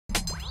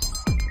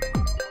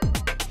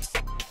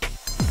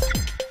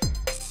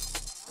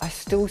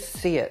still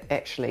see it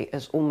actually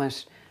as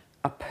almost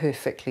a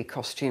perfectly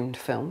costumed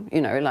film.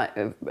 You know, like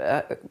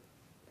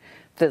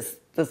there's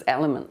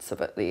elements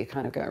of it that you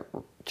kind of go,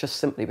 just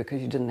simply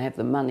because you didn't have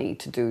the money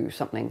to do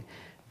something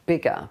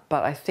bigger.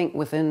 But I think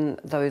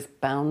within those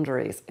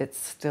boundaries, it's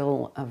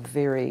still a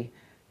very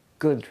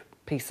good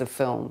piece of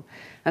film.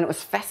 And it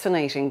was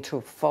fascinating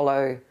to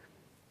follow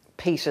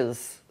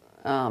Peter's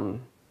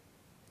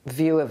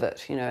view of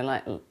it, you know,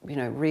 like, you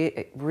know,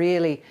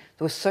 really,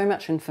 there was so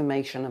much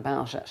information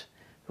about it.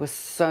 There was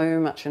so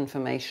much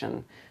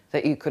information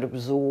that you could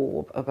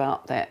absorb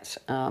about that,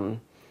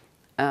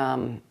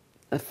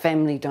 the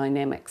family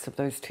dynamics of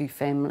those two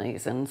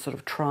families, and sort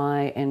of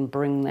try and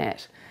bring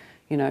that,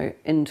 you know,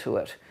 into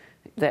it,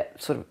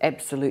 that sort of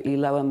absolutely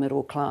lower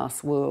middle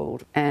class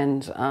world,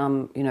 and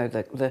you know,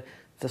 the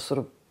sort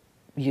of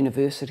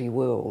university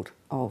world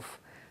of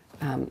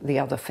the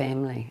other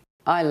family.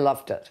 I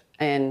loved it,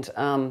 and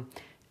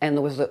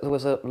there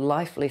was a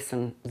life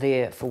lesson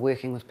there for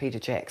working with Peter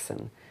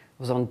Jackson.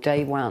 It was on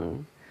day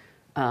one.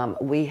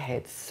 We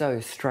had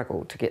so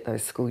struggled to get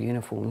those school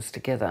uniforms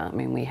together. I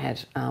mean, we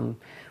had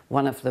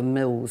one of the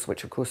mills,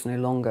 which of course no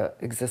longer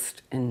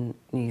exist in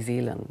New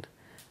Zealand,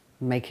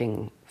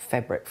 making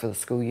fabric for the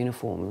school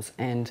uniforms.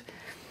 And,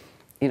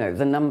 you know,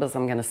 the numbers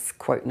I'm going to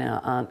quote now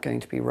aren't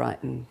going to be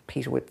right, and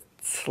Peter would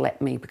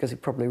slap me because he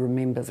probably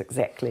remembers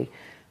exactly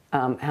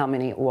how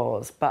many it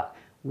was. But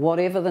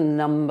whatever the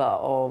number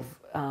of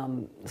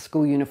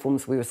school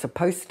uniforms we were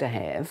supposed to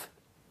have,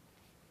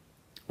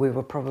 we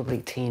were probably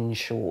 10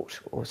 short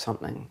or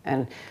something.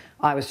 And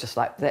I was just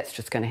like, that's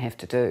just going to have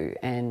to do.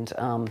 And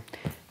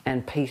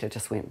Peter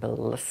just went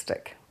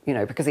ballistic, you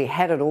know, because he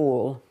had it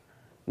all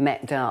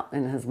mapped out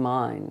in his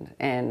mind.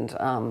 And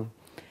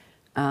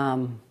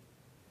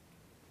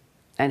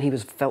he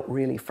felt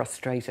really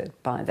frustrated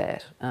by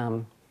that.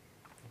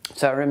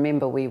 So I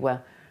remember we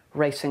were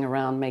racing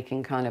around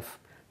making kind of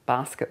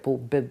basketball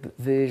bib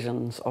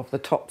versions of the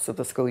tops of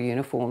the school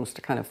uniforms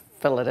to kind of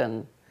fill it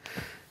in.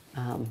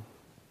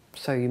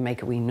 So you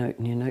make a wee note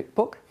in your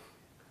notebook.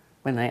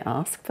 When they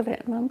ask for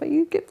that number,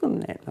 you give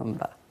them that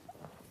number.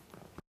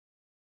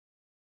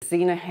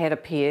 Xena had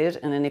appeared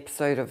in an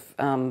episode of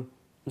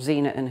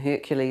Xena and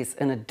Hercules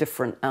in a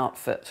different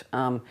outfit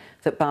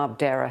that Barb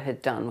Dara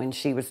had done when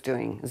she was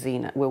doing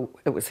Xena. Well,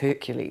 it was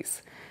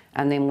Hercules.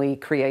 And then we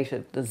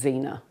created the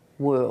Xena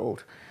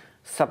world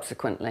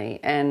subsequently.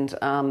 And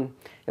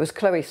it was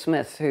Chloe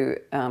Smith who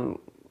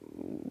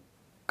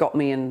got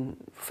me in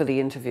for the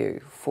interview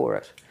for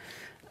it.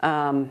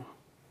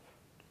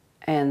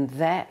 And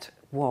that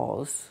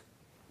was,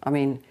 I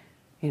mean,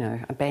 you know,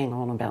 I bang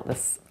on about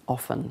this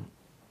often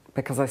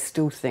because I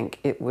still think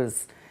it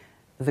was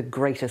the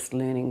greatest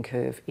learning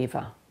curve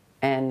ever.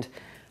 And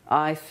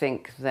I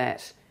think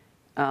that,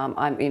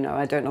 you know,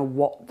 I don't know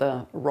what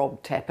the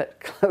Rob Tappert,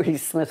 Chloe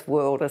Smith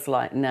world is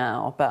like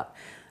now, but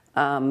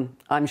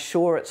I'm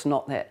sure it's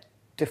not that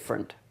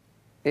different.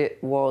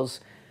 It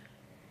was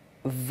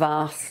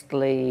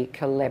vastly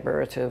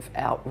collaborative,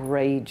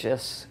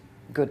 outrageous,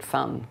 good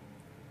fun.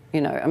 You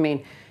know, I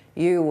mean,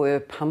 you were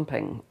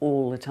pumping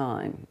all the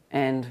time.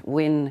 And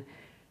when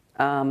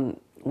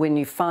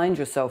you find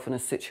yourself in a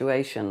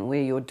situation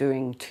where you're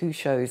doing 2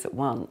 shows at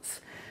once,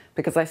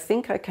 because I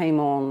think I came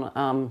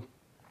on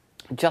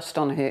just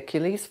on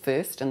Hercules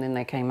first, and then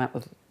they came up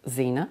with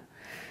Xena.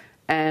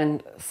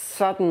 And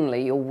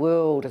suddenly your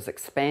world is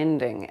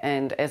expanding,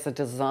 and as a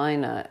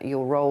designer,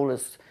 your role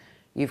is,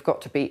 you've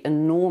got to be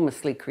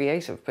enormously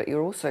creative, but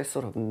you're also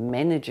sort of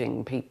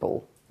managing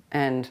people.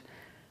 And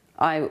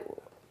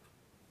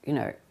you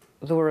know,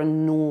 there were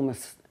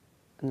enormous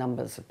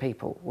numbers of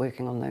people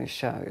working on those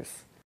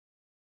shows.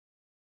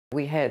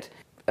 We had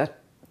a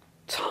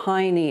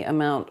tiny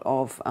amount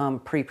of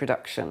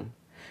pre-production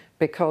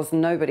because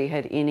nobody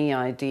had any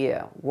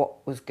idea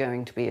what was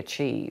going to be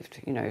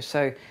achieved, you know.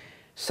 So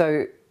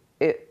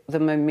the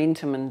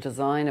momentum and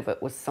design of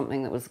it was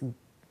something that was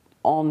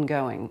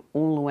ongoing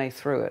all the way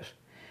through it.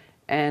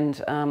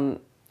 And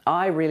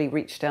I really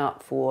reached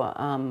out for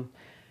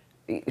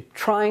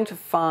trying to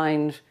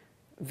find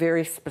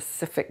very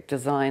specific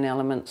design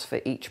elements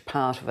for each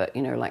part of it,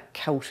 you know, like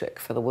Celtic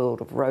for the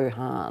world of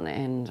Rohan,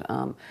 and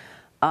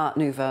Art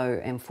Nouveau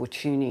and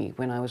Fortuny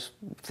when I was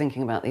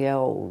thinking about the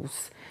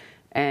elves,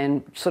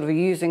 and sort of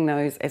using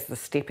those as the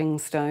stepping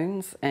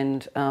stones,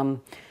 and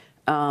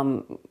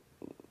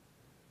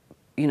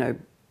you know,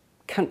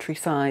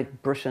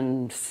 countryside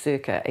Britain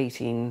circa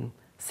 18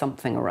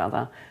 something or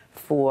other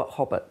for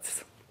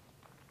hobbits.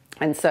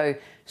 And so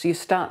you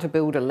start to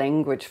build a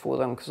language for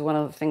them, because one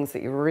of the things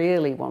that you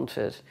really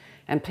wanted,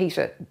 and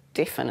Peter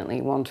definitely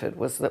wanted,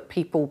 was that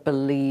people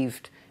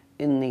believed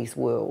in these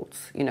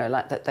worlds, you know,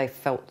 like that they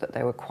felt that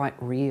they were quite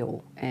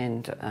real.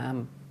 And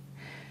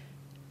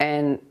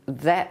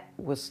that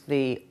was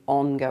the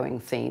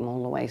ongoing theme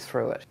all the way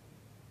through it.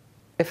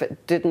 If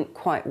it didn't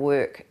quite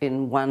work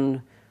in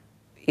one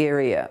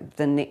area,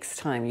 the next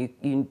time you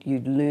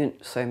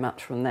learnt so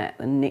much from that,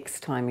 the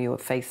next time you were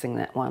facing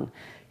that one,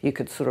 you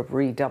could sort of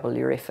redouble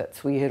your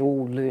efforts. We had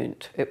all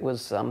learnt. It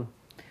was a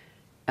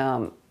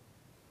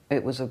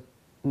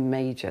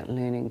major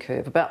learning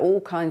curve about all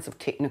kinds of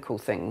technical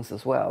things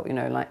as well, you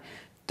know, like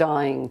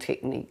dyeing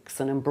techniques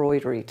and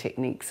embroidery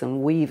techniques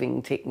and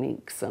weaving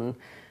techniques, and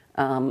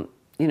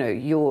you know,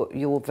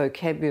 your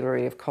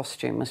vocabulary of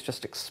costume is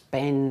just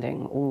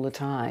expanding all the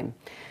time.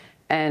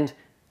 And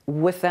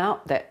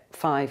without that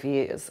 5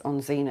 years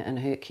on Xena and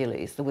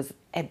Hercules, there was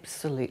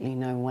absolutely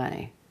no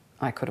way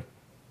I could have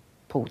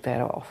pulled that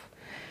off.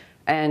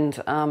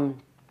 And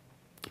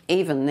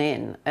even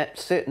then, at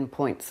certain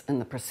points in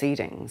the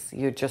proceedings,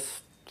 you're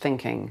just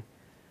thinking,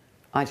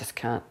 I just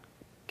can't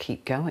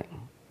keep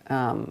going.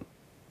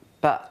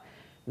 But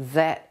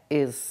that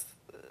is,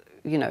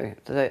 you know,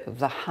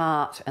 the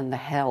heart and the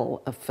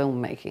hell of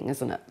filmmaking,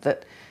 isn't it?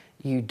 That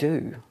you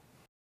do.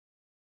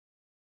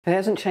 It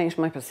hasn't changed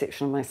my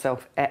perception of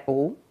myself at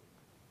all.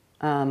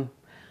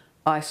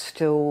 I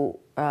still,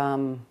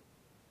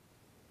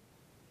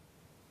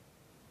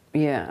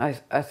 yeah,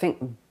 I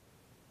think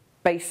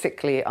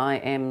basically I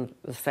am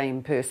the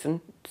same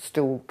person,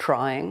 still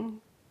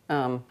trying,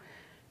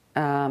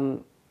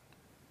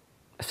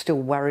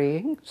 still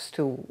worrying,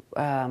 still,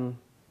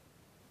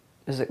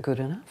 is it good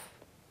enough?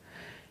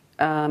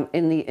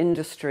 In the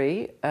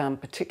industry,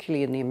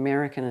 particularly in the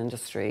American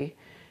industry,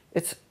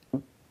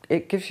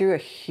 it gives you a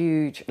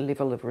huge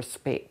level of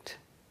respect.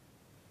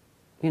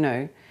 You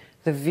know,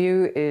 the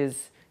view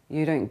is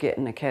you don't get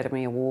an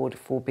Academy Award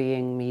for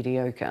being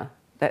mediocre.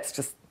 That's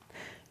just,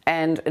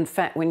 and in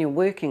fact, when you're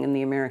working in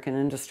the American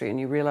industry and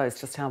you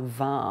realise just how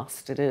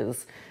vast it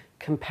is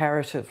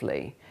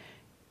comparatively,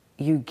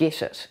 you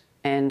get it,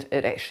 and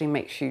it actually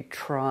makes you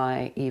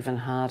try even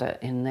harder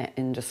in that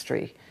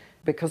industry.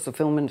 Because the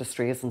film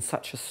industry is in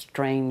such a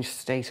strange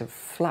state of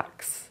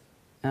flux,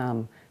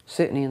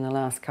 certainly in the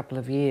last couple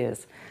of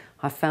years,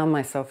 I found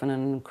myself in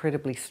an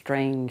incredibly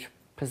strange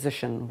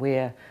position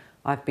where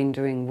I've been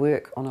doing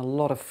work on a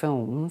lot of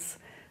films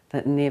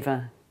that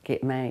never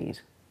get made.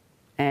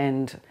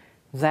 And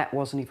that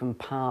wasn't even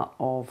part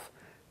of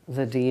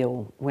the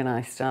deal when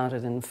I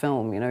started in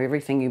film. You know,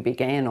 everything you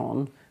began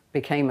on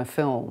became a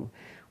film.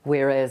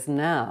 Whereas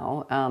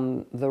now,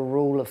 the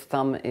rule of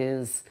thumb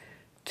is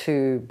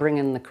to bring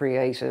in the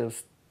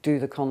creatives, do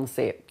the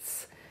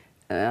concepts,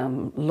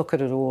 look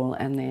at it all,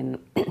 and then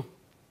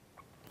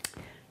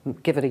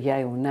give it a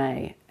yay or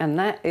nay. And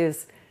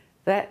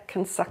that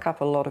can suck up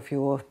a lot of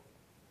your,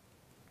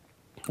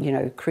 you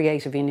know,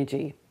 creative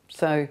energy.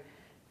 So,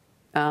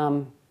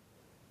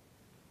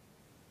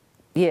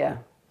 yeah,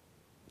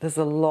 there's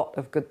a lot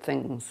of good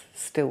things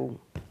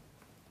still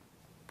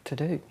to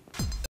do.